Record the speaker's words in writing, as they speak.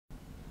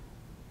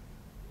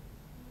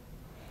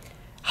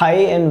Hi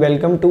and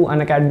welcome to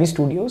Unacademy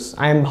Studios.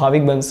 I am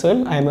Bhavik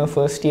Bansal. I am a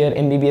first year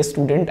MBBS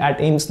student at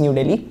AIIMS New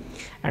Delhi,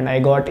 and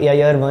I got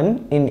AIR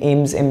 1 in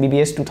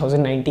AIIMS-MBBS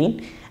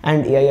 2019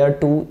 and AIR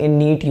 2 in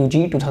NEET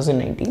UG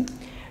 2019.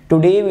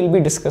 Today we'll be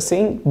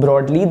discussing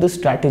broadly the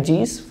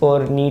strategies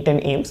for NEET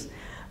and AIIMS.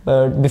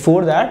 But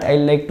before that,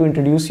 I'd like to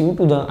introduce you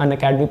to the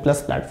Unacademy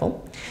Plus platform.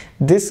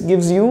 This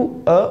gives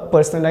you a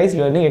personalized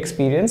learning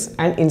experience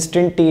and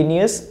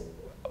instantaneous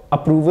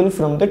approval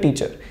from the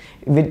teacher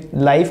with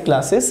live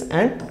classes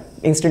and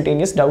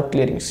instantaneous doubt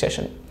clearing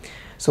session.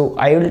 So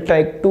I will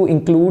try to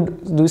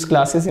include these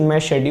classes in my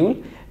schedule,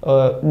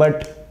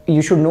 but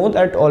you should know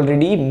that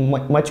already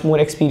much more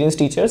experienced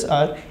teachers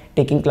are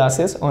taking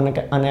classes on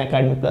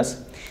Unacademy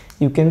Plus.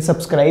 You can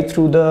subscribe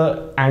through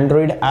the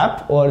Android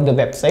app or the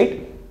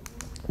website.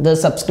 The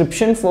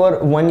subscription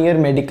for 1 year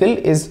medical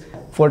is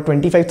for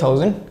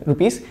 25,000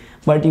 rupees,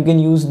 but you can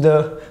use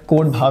the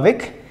code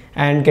Bhavik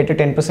and get a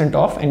 10%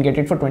 off and get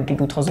it for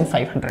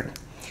 22,500.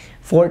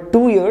 For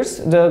 2 years,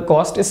 the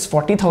cost is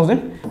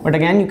 40,000, but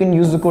again, you can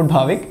use the code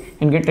Bhavik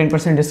and get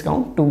 10%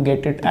 discount to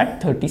get it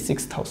at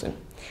 36,000.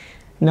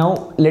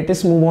 Now, let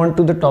us move on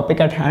to the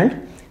topic at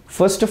hand.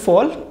 First of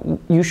all,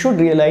 you should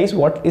realize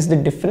what is the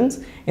difference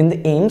in the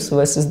AIIMS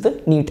versus the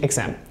NEET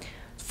exam.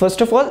 First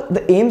of all,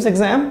 the AIIMS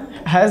exam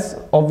has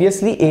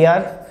obviously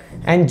AR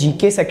and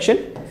GK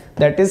section,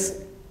 that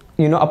is,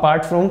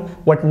 apart from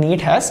what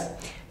NEET has.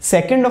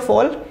 Second of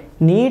all,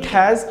 NEET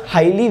has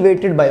highly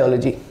weighted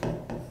biology.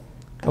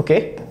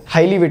 Okay,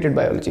 highly weighted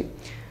biology.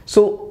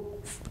 So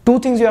two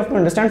things you have to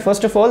understand.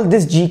 First of all,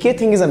 this GK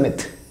thing is a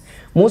myth.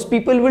 Most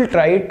people will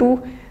try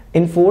to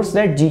enforce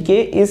that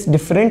GK is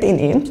different in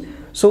AIIMS,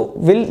 so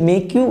will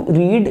make you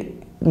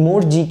read more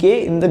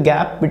GK in the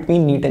gap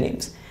between NEET and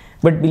AIIMS.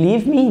 But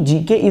believe me,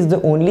 GK is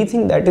the only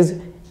thing that is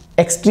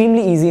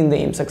extremely easy in the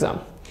AIIMS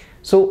exam.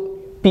 So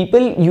people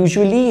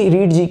usually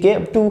read GK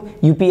up to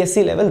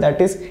UPSC level.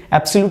 That is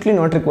absolutely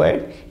not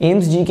required.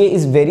 AIIMS GK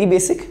is very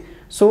basic.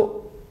 So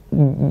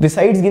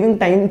besides giving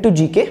time to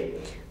GK,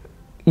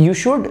 you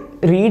should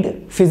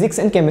read physics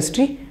and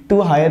chemistry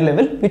to a higher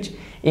level, which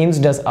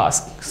AIIMS does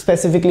ask,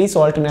 specifically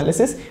salt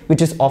analysis,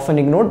 which is often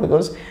ignored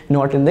because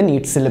not in the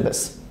NEET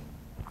syllabus.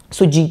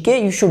 So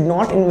GK, you should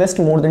not invest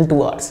more than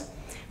 2 hours.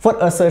 For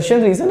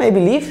assertion reason, I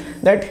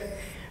believe that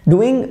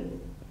doing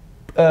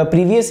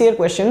previous year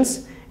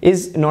questions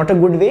is not a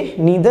good way,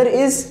 neither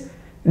is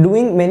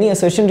doing many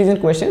assertion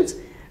reason questions.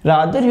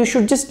 Rather, you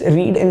should just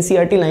read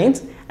NCERT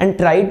lines and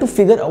try to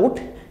figure out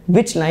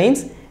which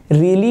lines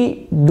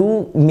really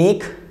do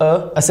make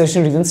a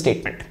assertion reason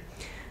statement.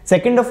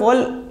 Second of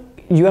all,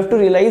 you have to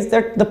realize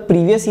that the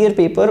previous year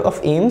paper of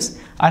AIIMS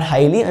are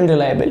highly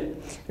unreliable.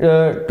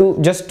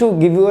 Just to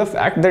give you a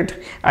fact, that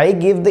I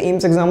gave the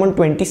AIIMS exam on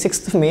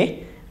 26th of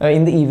May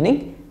in the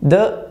evening.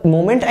 The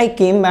moment I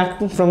came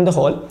back from the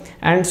hall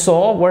and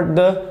saw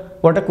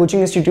what a coaching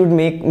institute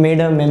made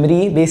a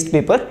memory based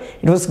paper,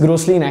 it was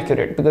grossly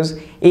inaccurate, because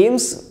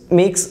AIIMS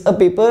makes a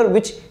paper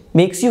which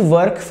makes you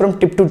work from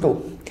tip to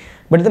toe,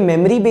 but the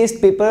memory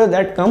based paper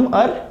that come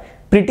are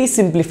pretty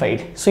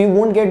simplified, so you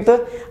won't get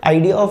the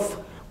idea of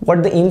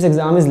what the AIIMS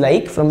exam is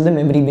like from the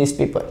memory based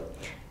paper.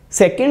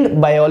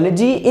 Second,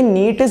 biology in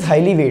NEET is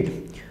highly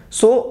weighted,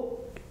 so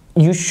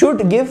you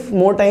should give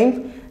more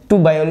time to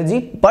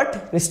biology,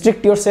 but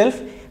restrict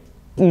yourself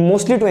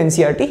mostly to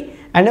NCERT,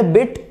 and a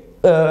bit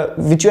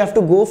which you have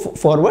to go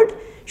forward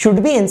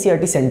should be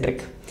NCERT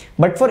centric.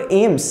 But for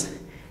AIIMS,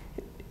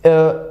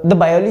 the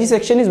biology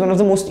section is one of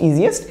the most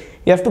easiest.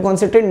 You have to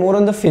concentrate more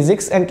on the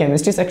physics and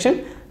chemistry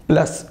section,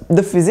 plus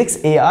the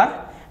physics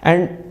AR,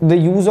 and the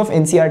use of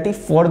NCERT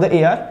for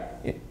the AR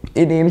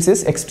in AIIMS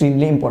is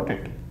extremely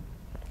important.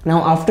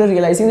 Now, after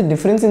realizing the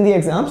difference in the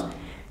exams,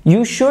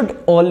 you should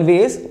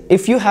always,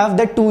 if you have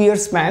that 2 year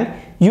span,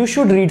 you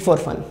should read for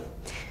fun.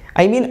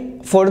 I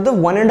mean, for the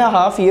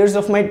 1.5 years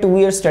of my 2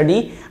 year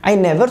study, I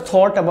never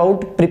thought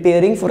about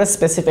preparing for a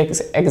specific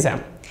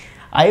exam.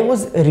 I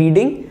was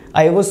reading,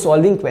 I was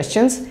solving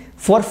questions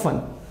for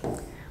fun.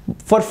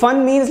 For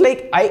fun means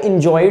like I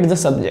enjoyed the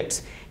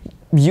subjects.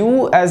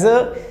 You as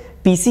a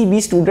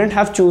PCB student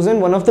have chosen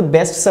one of the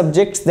best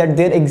subjects that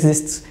there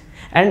exists,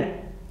 and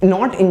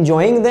not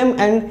enjoying them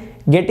and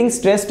getting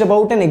stressed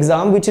about an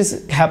exam which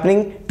is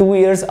happening 2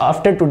 years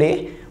after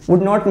today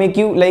would not make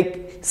you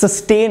like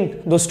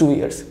sustain those 2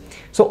 years.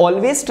 So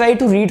always try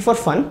to read for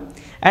fun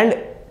and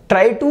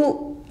try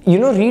to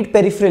read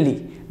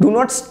peripherally. Do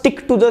not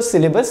stick to the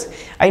syllabus.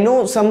 I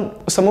know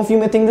some of you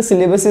may think the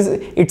syllabus is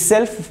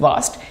itself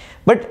vast,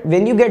 but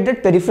when you get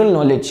that peripheral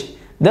knowledge,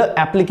 the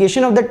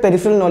application of that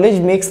peripheral knowledge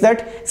makes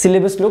that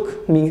syllabus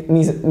look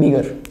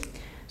meager.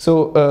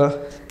 So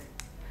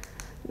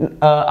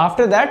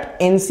after that,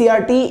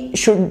 NCERT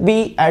should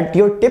be at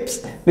your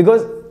tips,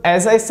 because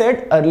as I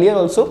said earlier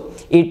also,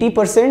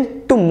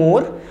 80% to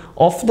more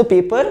of the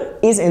paper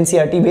is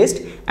NCERT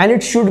based, and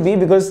it should be,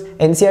 because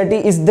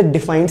NCERT is the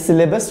defined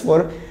syllabus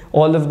for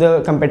all of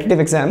the competitive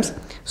exams.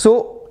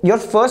 So your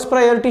first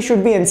priority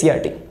should be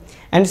NCERT,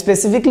 and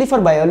specifically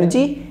for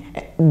biology,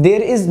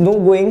 there is no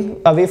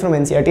going away from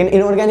NCERT, and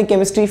inorganic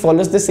chemistry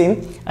follows the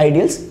same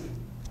ideals.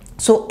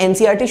 So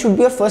NCERT should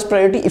be your first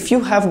priority. If you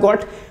have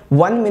got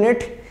 1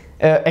 minute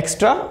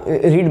extra,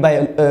 read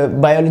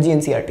biology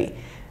NCERT.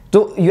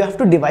 So you have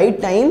to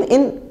divide time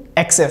in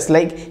excess.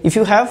 Like if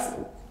you have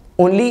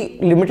only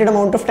limited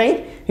amount of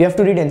time, you have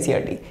to read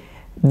NCERT.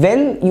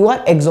 When you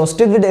are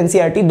exhausted with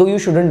NCERT, though you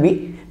shouldn't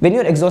be, when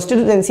you're exhausted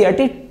with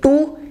NCERT, to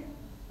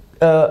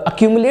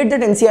accumulate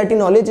that NCERT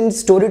knowledge and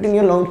store it in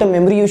your long-term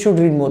memory, you should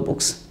read more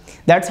books.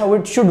 That's how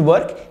it should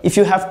work if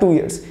you have 2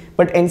 years.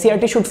 But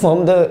NCERT should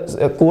form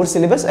the core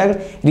syllabus, and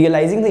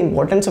realizing the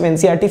importance of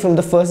NCERT from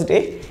the first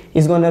day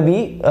is going to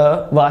be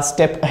a vast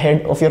step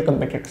ahead of your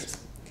competitors.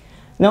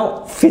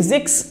 Now,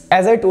 physics,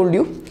 as I told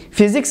you,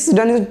 physics is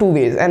done in 2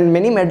 ways, and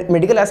many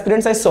medical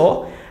aspirants I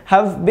saw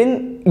have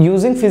been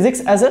using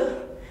physics as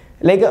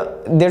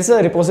there's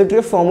a repository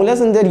of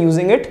formulas and they're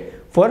using it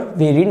for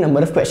varied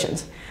number of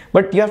questions.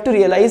 But you have to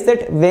realize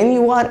that when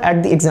you are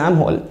at the exam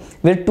hall,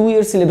 where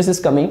 2-year syllabus is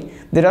coming,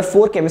 there are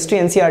 4 chemistry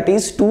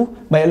NCERTs, 2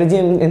 biology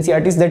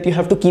NCERTs that you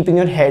have to keep in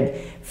your head.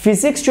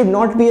 Physics should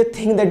not be a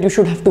thing that you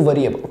should have to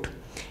worry about.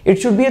 It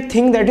should be a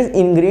thing that is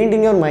ingrained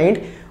in your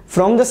mind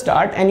from the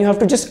start, and you have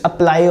to just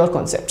apply your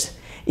concepts.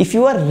 If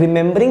you are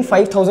remembering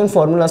 5,000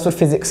 formulas for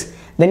physics,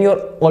 then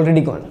you're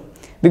already gone.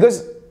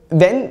 Because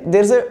when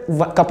there's a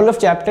couple of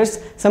chapters,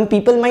 some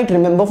people might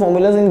remember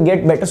formulas and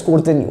get better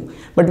scores than you.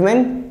 But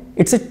when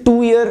it's a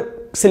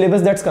 2-year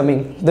syllabus that's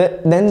coming,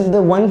 then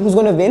the one who's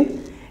going to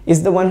win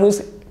is the one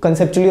who's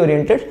conceptually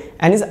oriented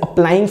and is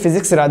applying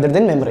physics rather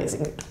than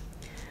memorizing it.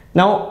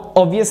 Now,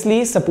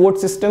 obviously, support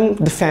system,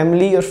 the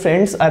family, your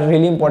friends are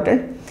really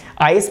important.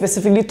 I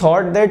specifically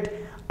thought that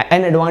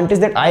an advantage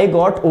that I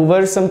got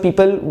over some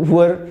people who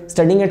are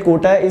studying at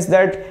Kota is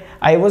that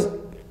I was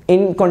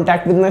in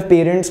contact with my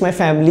parents, my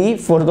family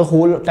for the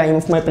whole time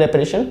of my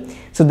preparation.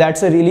 So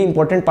that's a really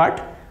important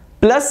part.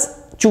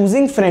 Plus,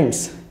 choosing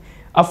friends.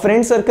 A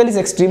friend circle is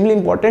extremely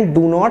important.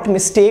 Do not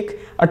mistake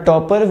a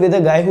topper with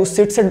a guy who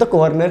sits at the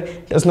corner,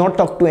 does not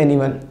talk to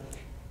anyone.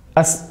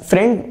 A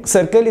friend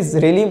circle is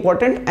really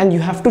important, and you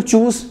have to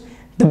choose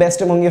the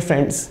best among your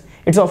friends.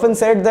 It's often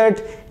said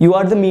that you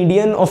are the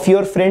median of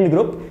your friend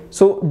group,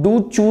 so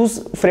do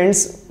choose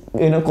friends,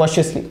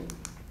 cautiously.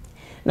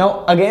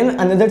 Now again,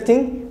 another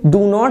thing,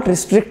 do not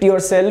restrict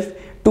yourself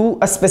to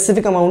a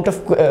specific amount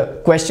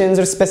of questions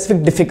or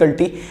specific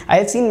difficulty. I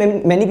have seen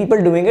many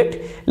people doing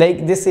it,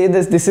 like they say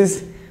this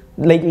is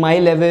like my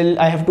level,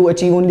 I have to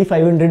achieve only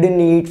 500 in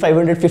NEET,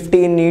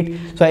 550 in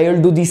NEET, so I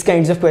will do these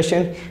kinds of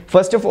questions.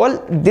 First of all,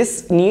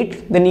 this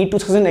NEET, the NEET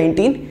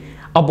 2019,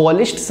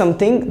 abolished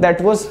something that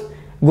was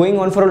going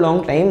on for a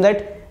long time,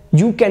 that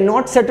you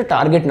cannot set a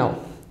target now.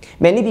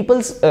 Many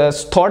people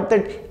thought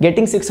that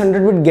getting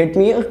 600 would get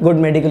me a good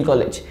medical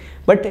college,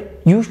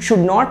 but you should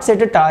not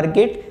set a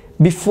target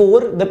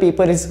before the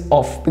paper is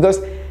off, because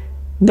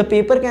the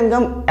paper can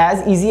come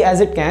as easy as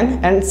it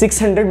can, and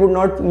 600 would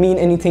not mean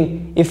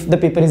anything if the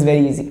paper is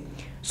very easy.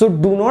 So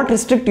do not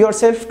restrict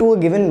yourself to a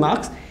given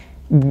marks.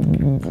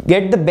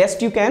 Get the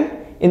best you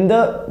can in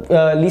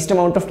the least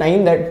amount of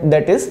time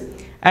that is.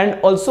 And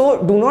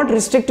also do not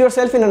restrict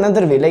yourself in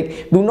another way,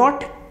 like do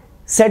not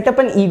set up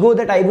an ego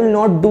that I will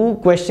not do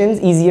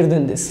questions easier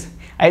than this.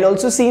 I'll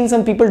also seen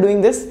some people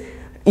doing this.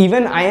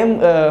 Even I am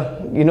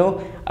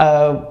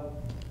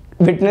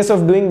witness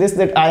of doing this,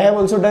 that I have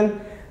also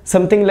done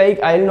something like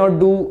I'll not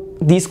do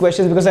these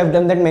questions because I've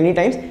done that many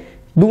times.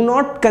 Do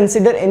not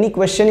consider any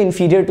question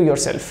inferior to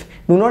yourself.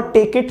 Do not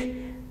take it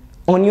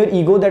on your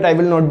ego that I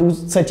will not do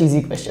such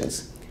easy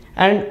questions.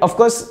 And of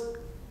course,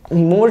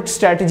 more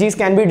strategies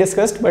can be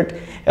discussed, but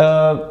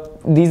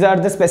these are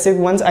the specific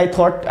ones I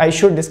thought I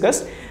should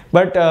discuss.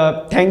 But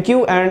thank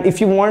you, and if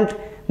you want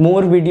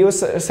more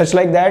videos such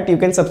like that, you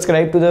can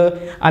subscribe to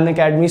the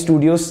Unacademy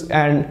Studios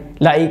and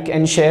like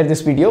and share this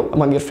video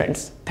among your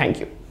friends. Thank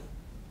you.